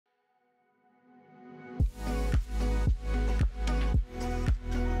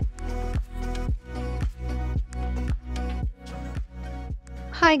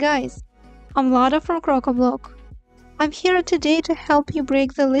Hi guys, I'm Lada from Crocoblock. I'm here today to help you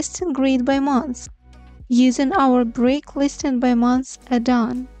break the listing grid by months using our Break Listing by Months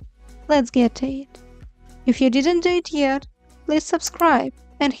add-on. Let's get to it. If you didn't do it yet, please subscribe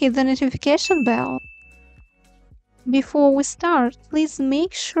and hit the notification bell. Before we start, please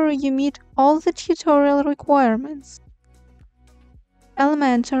make sure you meet all the tutorial requirements.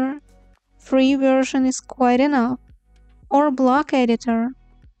 Elementor, free version is quite enough, or block editor,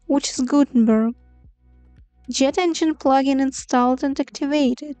 which is Gutenberg. JetEngine plugin installed and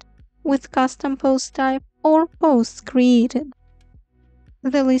activated, with custom post type or posts created.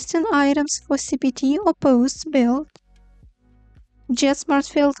 The listing items for CPT or posts built.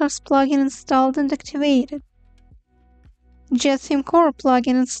 JetSmartFilters plugin installed and activated. JetThemeCore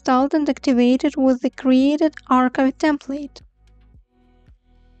plugin installed and activated with the created archive template.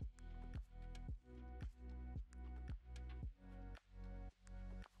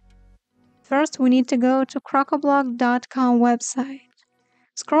 First, we need to go to crocoblock.com website.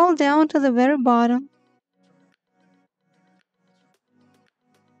 Scroll down to the very bottom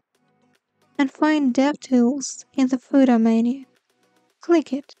and find DevTools in the footer menu.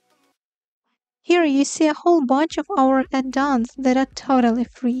 Click it. Here you see a whole bunch of our add-ons that are totally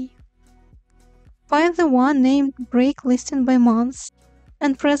free. Find the one named Break Listing by Months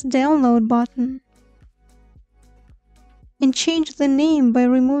and press Download button. And change the name by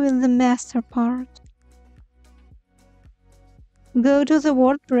removing the master part. Go to the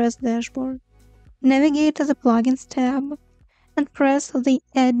WordPress dashboard, navigate to the Plugins tab, and press the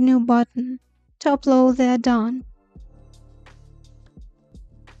Add New button to upload the add-on.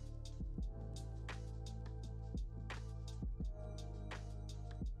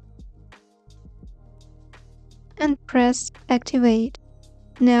 And press Activate.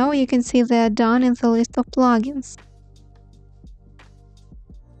 Now you can see the add-on in the list of plugins.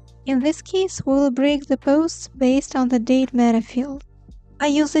 In this case, we will break the posts based on the date meta field. I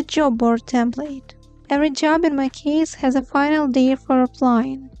use a job board template. Every job in my case has a final date for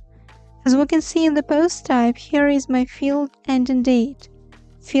applying. As we can see in the post type, here is my field ending date,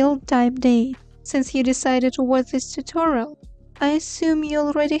 field type date. Since you decided to watch this tutorial, I assume you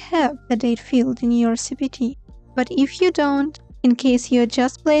already have a date field in your CPT. But if you don't, in case you're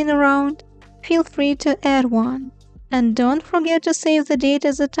just playing around, feel free to add one. And don't forget to save the date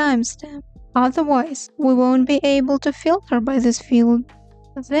as a timestamp, otherwise we won't be able to filter by this field.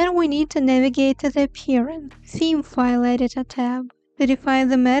 Then we need to navigate to the Appearance Theme File Editor tab to define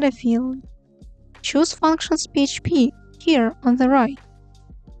the meta field. Choose functions.php here on the right.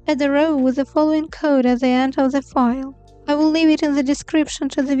 Add a row with the following code at the end of the file. I will leave it in the description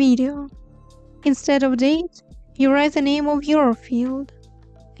to the video. Instead of date, you write the name of your field,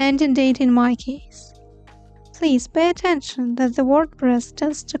 ending date in my case. Please pay attention that the WordPress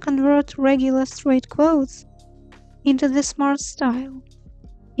tends to convert regular straight quotes into the smart style.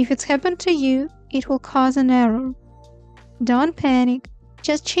 If it's happened to you, it will cause an error. Don't panic,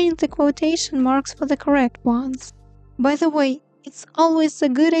 just change the quotation marks for the correct ones. By the way, it's always a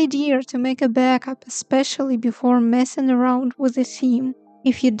good idea to make a backup, especially before messing around with the theme.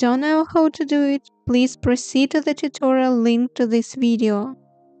 If you don't know how to do it, please proceed to the tutorial linked to this video.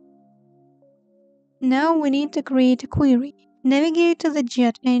 Now we need to create a query. Navigate to the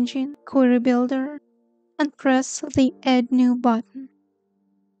JetEngine query builder and press the Add New button.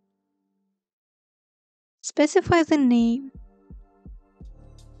 Specify the name.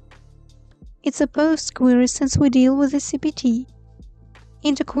 It's a post query since we deal with the CPT.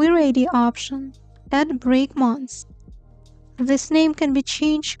 Into Query ID option, add break months. This name can be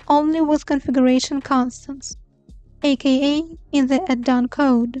changed only with configuration constants, aka in the add-on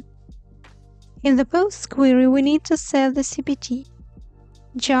code. In the post query, we need to set the CPT,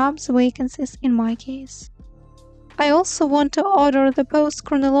 jobs vacancies in my case. I also want to order the post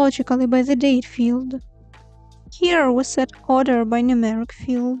chronologically by the date field. Here we set order by numeric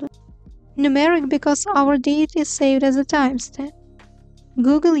field. Numeric because our date is saved as a timestamp.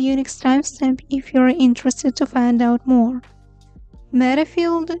 Google Unix timestamp if you are interested to find out more. Meta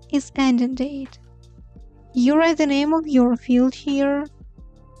field is ending date. You write the name of your field here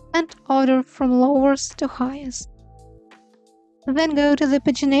and order from lowest to highest. Then go to the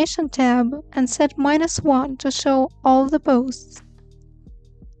pagination tab and set -1 to show all the posts.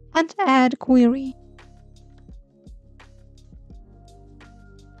 And add query.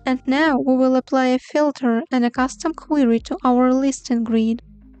 And now we will apply a filter and a custom query to our listing grid.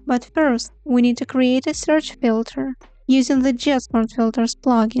 But first, we need to create a search filter using the JetSmartFilters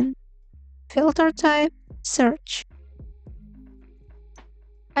plugin. Filter type, search.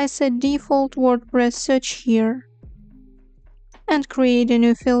 I set default WordPress search here. and create a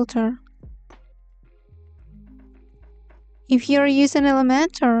new filter. If you're using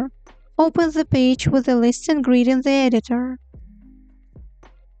Elementor, open the page with the list and grid in the editor.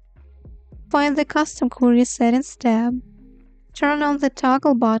 Find the Custom Query Settings tab, turn on the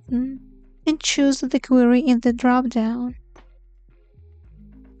toggle button, and choose the query in the drop-down.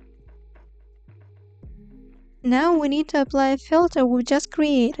 Now we need to apply a filter we've just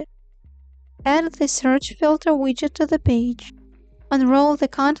created. Add the Search Filter widget to the page, unroll the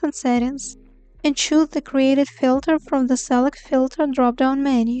content settings, and choose the created filter from the Select Filter drop-down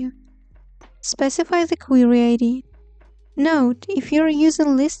menu. Specify the query ID. Note, if you're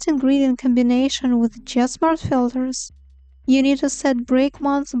using list and grid in combination with JetSmartFilters, you need to set break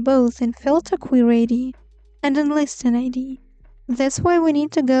months both in Filter Query ID and in Listing ID. That's why we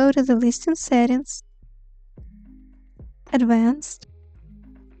need to go to the Listing Settings, Advanced,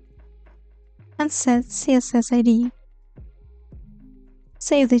 and set CSS ID.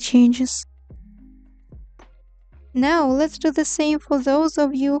 Save the changes. Now let's do the same for those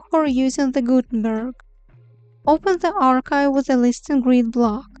of you who are using the Gutenberg. Open the archive with the list and grid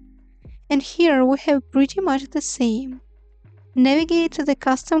block, and here we have pretty much the same. Navigate to the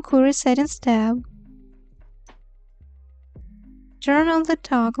Custom Query Settings tab, turn on the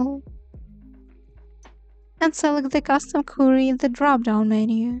toggle, and select the Custom Query in the drop-down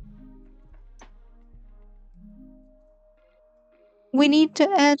menu. We need to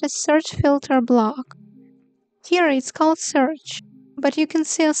add a search filter block. Here it's called Search, but you can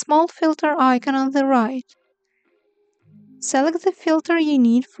see a small filter icon on the right. Select the filter you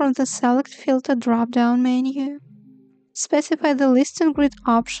need from the Select Filter drop-down menu. Specify the List and Grid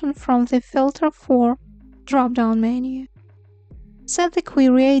option from the Filter for drop-down menu. Set the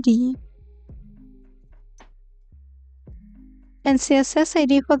query ID and CSS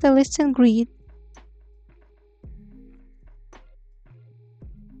ID for the List and Grid.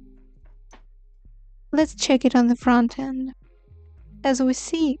 Let's check it on the front end. As we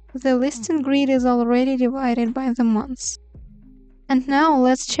see, the List and Grid is already divided by the months. And now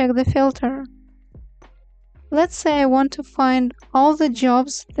let's check the filter. Let's say I want to find all the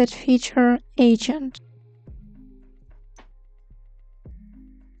jobs that feature agent.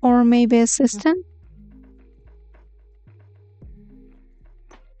 Or maybe assistant.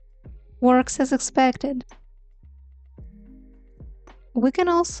 Works as expected. We can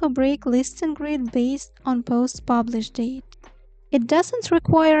also break list and grid based on post publish date. It doesn't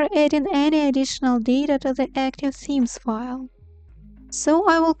require adding any additional data to the active themes file. So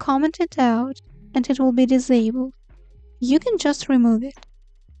I will comment it out and it will be disabled. You can just remove it.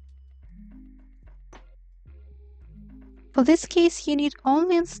 For this case, you need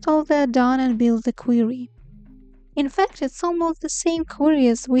only install the add-on and build the query. In fact, it's almost the same query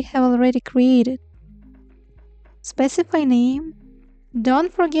as we have already created. Specify name.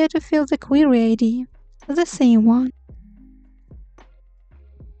 Don't forget to fill the query ID, the same one.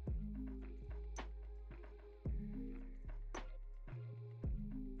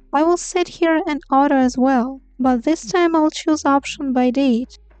 I will set here an auto as well, but this time I'll choose option by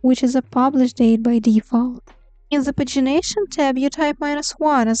date, which is a publish date by default. In the pagination tab you type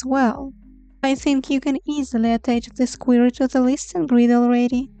 -1 as well. I think you can easily attach this query to the list and grid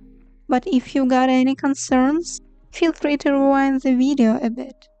already. But if you got any concerns, feel free to rewind the video a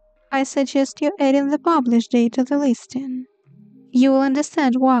bit. I suggest you adding the publish date to the listing. You will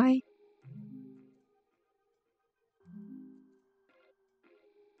understand why.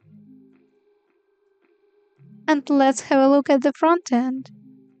 And let's have a look at the front end.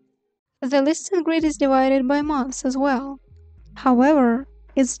 The list and grid is divided by months as well. However,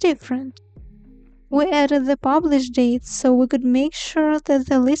 it's different. We added the publish date so we could make sure that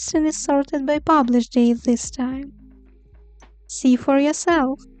the listing is sorted by publish date this time. See for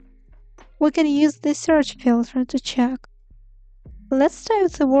yourself. We can use the search filter to check. Let's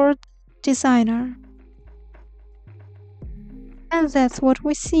type the word designer. And that's what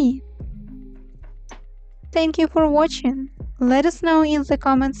we see. Thank you for watching. Let us know in the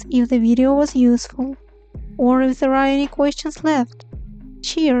comments if the video was useful or if there are any questions left.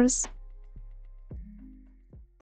 Cheers!